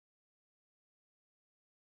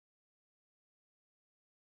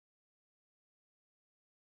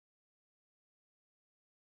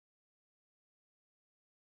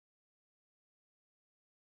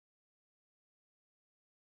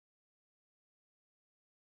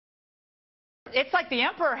It's like the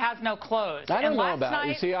emperor has no clothes. I don't and know about night,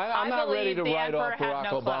 it. You see, I'm not ready to write off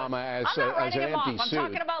Barack no Obama as an empty I'm suit.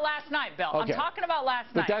 talking about last night, Bill. Okay. I'm talking about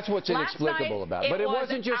last night. But that's what's inexplicable about it. But it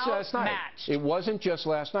wasn't just last night. It wasn't just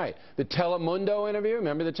last night. The Telemundo interview,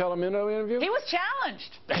 remember the Telemundo interview? He was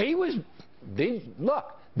challenged. Look,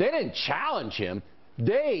 they didn't challenge him.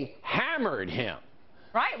 They hammered him.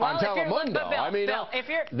 Right. Well, on Telemundo. Bill, I mean, Bill,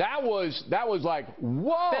 that was like,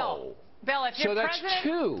 whoa. Bill, if you're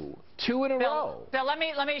president, two in a row. Bill, let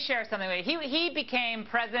me share something with you. He became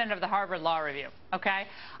president of the Harvard Law Review, okay?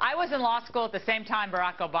 I was in law school at the same time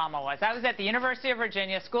Barack Obama was. I was at the University of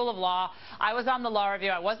Virginia School of Law. I was on the Law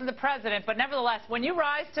Review. I wasn't the president, but nevertheless, when you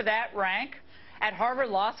rise to that rank at Harvard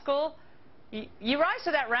Law School, you rise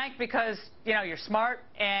to that rank because, you know, you're smart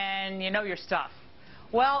and you know your stuff.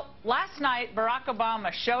 Well, last night, Barack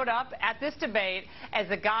Obama showed up at this debate as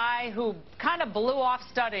a guy who kind of blew off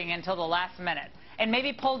studying until the last minute and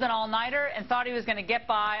maybe pulled an all-nighter and thought he was going to get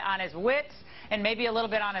by on his wits and maybe a little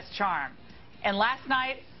bit on his charm. And last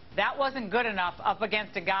night, that wasn't good enough up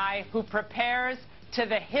against a guy who prepares to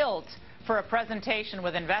the hilt for a presentation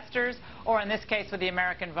with investors or, in this case, with the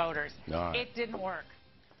American voters. It didn't work.